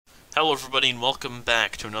Hello everybody and welcome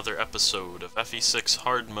back to another episode of FE6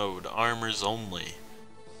 Hard Mode, Armors Only.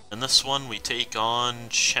 In this one we take on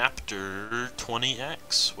Chapter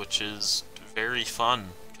 20X, which is very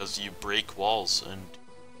fun, because you break walls and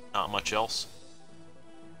not much else.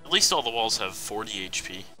 At least all the walls have 40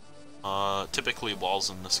 HP. Typically walls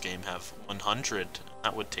in this game have 100, and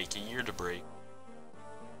that would take a year to break.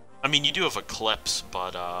 I mean, you do have Eclipse,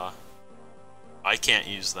 but I can't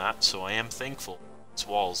use that, so I am thankful. Its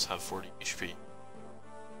walls have 40 HP.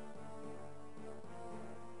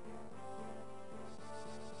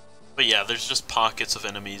 But yeah, there's just pockets of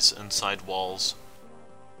enemies inside walls.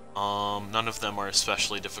 None of them are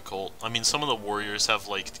especially difficult. I mean, some of the warriors have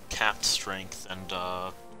like capped strength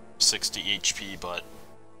and 60 HP, but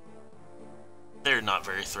they're not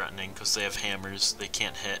very threatening because they have hammers. They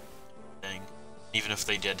can't hit anything. Even if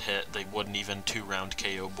they did hit, they wouldn't even 2-round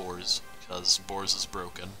KO boars because boars is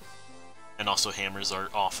broken. And also hammers are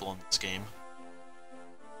awful in this game.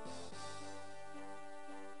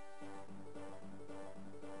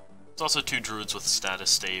 There's also 2 druids with status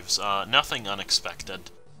staves. Nothing unexpected.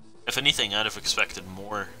 If anything, I'd have expected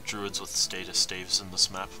more druids with status staves in this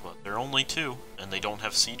map, but there are only 2, and they don't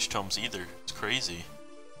have siege tomes either. It's crazy.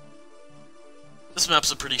 This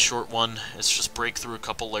map's a pretty short one. It's just break through a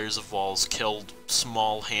couple layers of walls, kill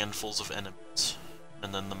small handfuls of enemies,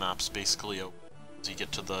 and then the map's basically over. You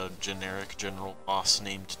get to the generic general boss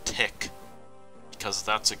named Tick, because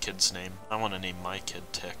that's a kid's name. I want to name my kid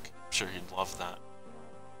Tick. I'm sure he'd love that.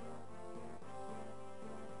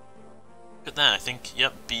 Look at that, I think,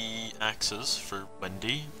 yep, B axes for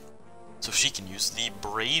Wendy, so she can use the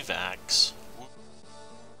Brave Axe.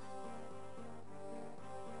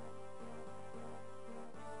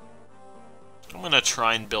 I'm gonna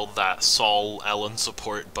try and build that Saul Ellen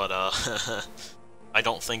support, but I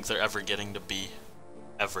don't think they're ever getting to B.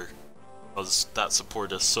 Ever. Because that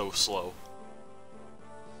support is so slow.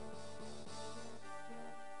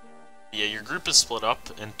 Yeah, your group is split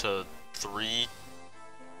up into 3.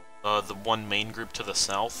 The one main group to the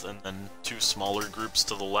south, and then 2 smaller groups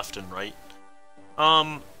to the left and right.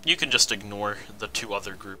 You can just ignore the 2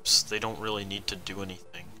 other groups. They don't really need to do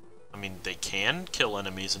anything. I mean, they can kill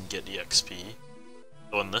enemies and get EXP.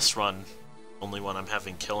 So in this run, only one I'm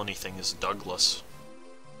having kill anything is Douglas.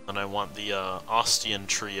 And I want the Ostian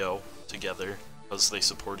trio together, because they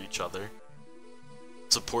support each other.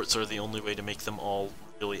 Supports are the only way to make them all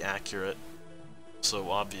really accurate. So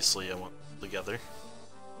obviously I want them together.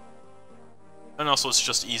 And also it's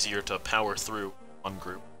just easier to power through one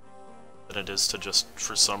group than it is to just,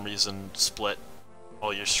 for some reason, split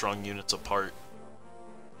all your strong units apart.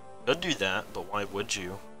 Could do that, but why would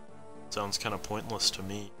you? Sounds kind of pointless to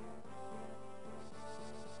me.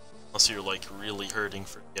 Unless you're like really hurting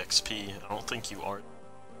for EXP. I don't think you are.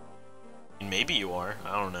 I mean, maybe you are,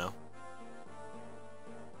 I don't know.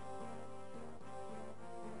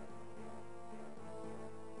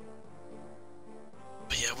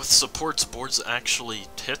 But yeah, with supports, boards actually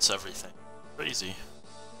hits everything. Crazy.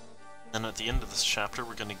 And at the end of this chapter,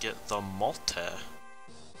 we're gonna get the Malte,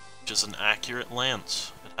 which is an accurate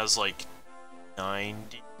lance. It has like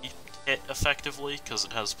 90 hit effectively, because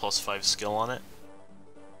it has +5 skill on it.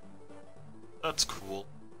 That's cool.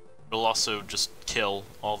 It'll also just kill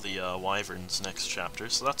all the wyverns next chapter,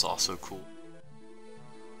 so that's also cool.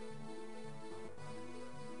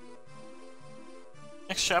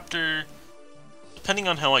 Next chapter, depending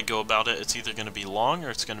on how I go about it, it's either going to be long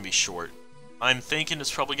or it's going to be short. I'm thinking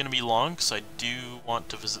it's probably going to be long, because I do want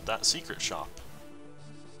to visit that secret shop.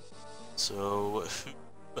 So,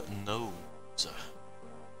 who knows?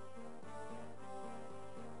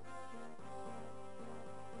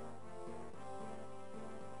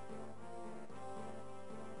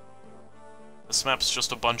 This map's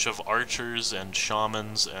just a bunch of archers and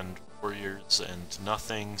shamans and warriors and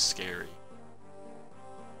nothing scary.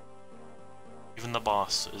 Even the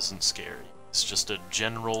boss isn't scary. It's just a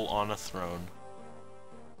general on a throne.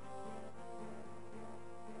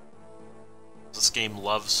 This game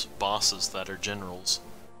loves bosses that are generals.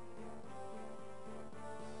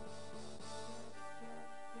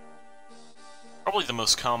 Probably the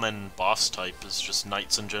most common boss type is just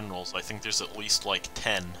knights and generals. I think there's at least like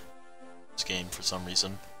 10 in this game for some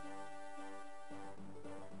reason.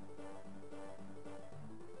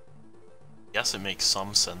 Guess it makes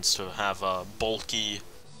some sense to have a bulky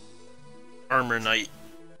armor knight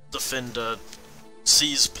defend a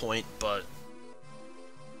seize point, but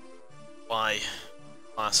why?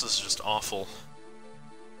 Class is just awful.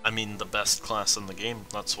 I mean, the best class in the game.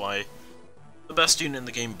 That's why the best unit in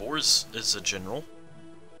the game, Boars, is a general.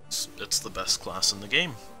 It's the best class in the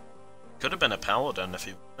game. Could have been a paladin if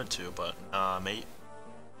you wanted to, but nah, mate.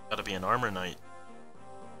 Gotta be be an Armor Knight.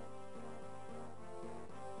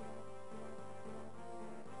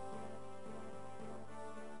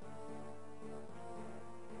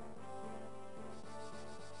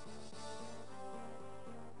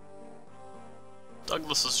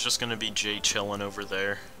 Douglas is just gonna be Jay chillin' over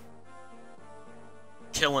there.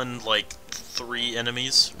 Killing like 3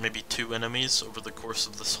 enemies, maybe 2 enemies over the course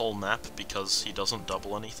of this whole map because he doesn't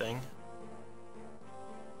double anything.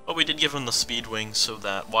 But we did give him the Speed Wing so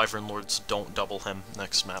that Wyvern Lords don't double him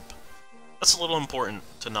next map. That's a little important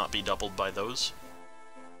to not be doubled by those.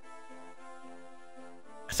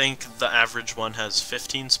 I think the average one has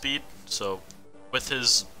 15 speed, so with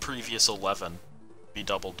his previous 11, be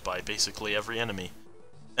doubled by basically every enemy.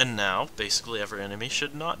 And now, basically every enemy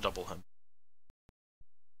should not double him.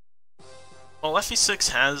 While FE6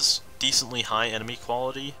 has decently high enemy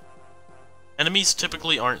quality, enemies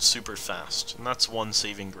typically aren't super fast, and that's one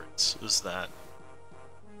saving grace, is that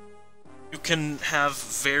you can have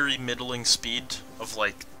very middling speed of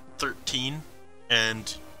like 13,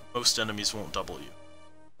 and most enemies won't double you.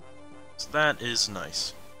 So that is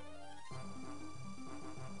nice.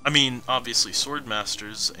 I mean, obviously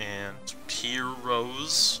Swordmasters and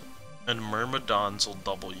Heroes and Myrmidons will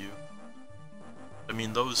double you. I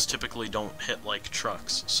mean, those typically don't hit like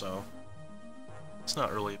trucks, so it's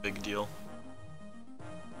not really a big deal.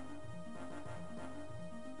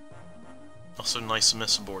 Also nice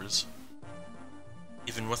miss boards.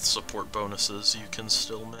 Even with support bonuses, you can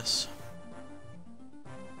still miss.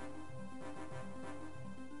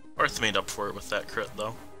 Barth made up for it with that crit,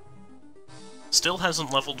 though. Still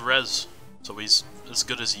hasn't leveled Rez, so he's as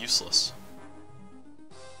good as useless.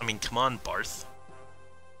 I mean, come on, Barth.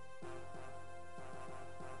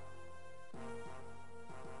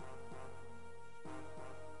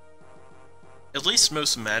 At least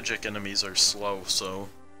most magic enemies are slow, so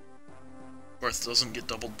Barth doesn't get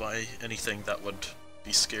doubled by anything that would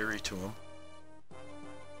be scary to him.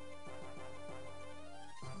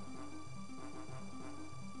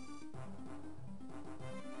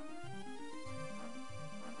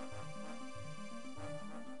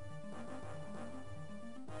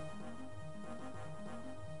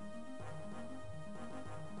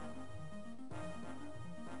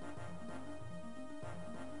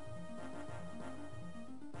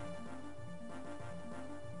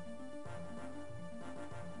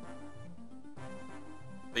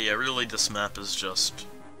 But yeah, really this map is just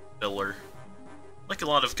filler. Like a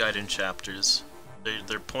lot of Gaiden chapters,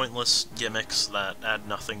 they're pointless gimmicks that add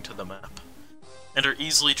nothing to the map, and are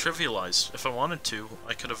easily trivialized. If I wanted to,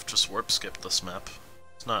 I could have just warp skipped this map.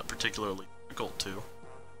 It's not particularly difficult to.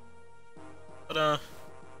 But I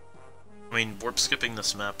mean, warp skipping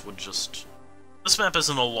this map would just... This map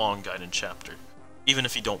isn't a long Gaiden chapter, even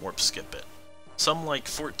if you don't warp skip it. Some like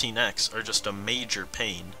 14X are just a major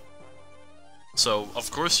pain. So,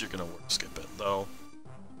 of course you're gonna warp skip it, though.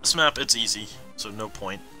 This map, it's easy, so no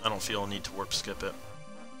point. I don't feel a need to warp skip it.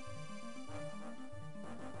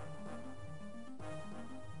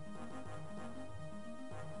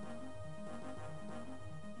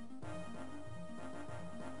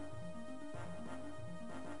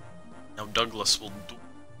 Now Douglas will do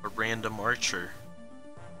a random archer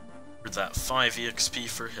for that 5 EXP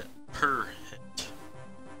per hit.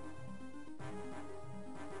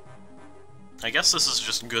 I guess this is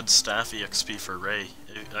just good staff EXP for Ray.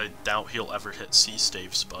 I doubt he'll ever hit C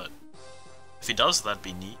staves, but if he does, that'd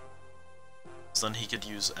be neat. So then he could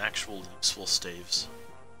use actual useful staves.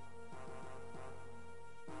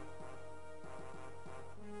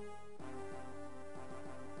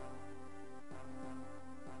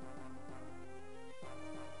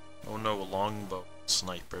 Oh no, a longbow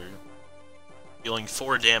sniper. Dealing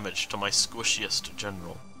 4 damage to my squishiest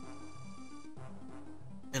general.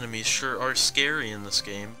 Enemies sure are scary in this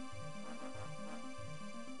game.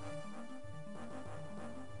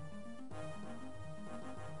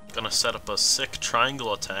 Gonna set up a sick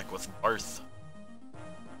triangle attack with Barth,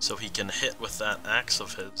 so he can hit with that axe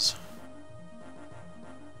of his.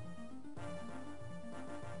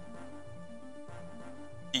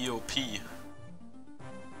 EOP.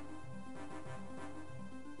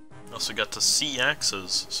 Also got to see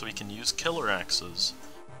axes, so he can use killer axes.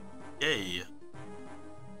 Yay.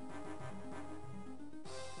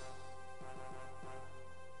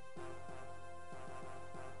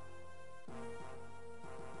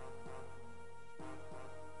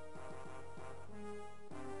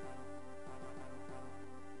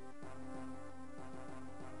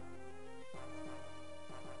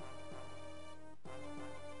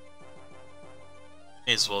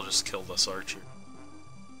 May as well just kill this archer.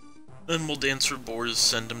 Then we'll dance for boars,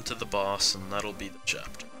 send him to the boss, and that'll be the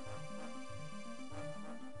chapter.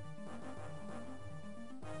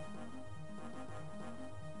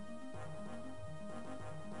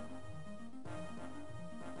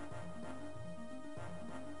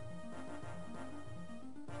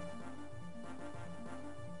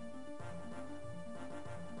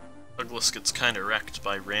 Douglas gets kinda wrecked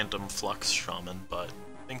by random Flux Shaman, but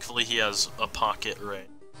thankfully he has a pocket ray.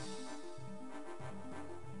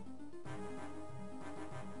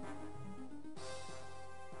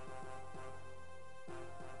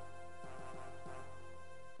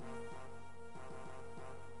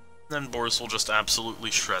 Then Boris will just absolutely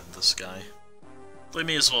shred this guy. They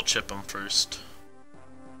may as well chip him first.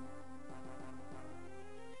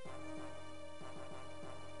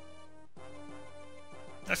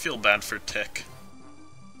 I feel bad for Tick.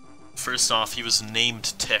 First off, he was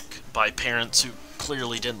named Tick by parents who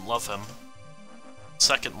clearly didn't love him.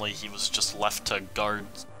 Secondly, he was just left to guard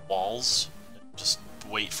walls and just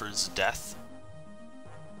wait for his death.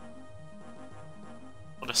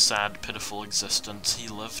 What a sad, pitiful existence he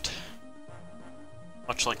lived.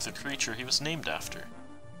 Much like the creature he was named after.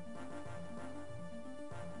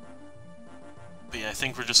 But yeah, I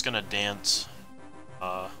think we're just gonna dance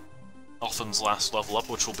Elfin's last level up,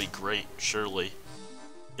 which will be great, surely.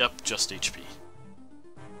 Yep, just HP.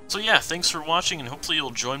 So yeah, thanks for watching, and hopefully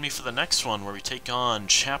you'll join me for the next one, where we take on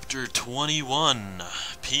Chapter 21.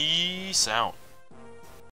 Peace out.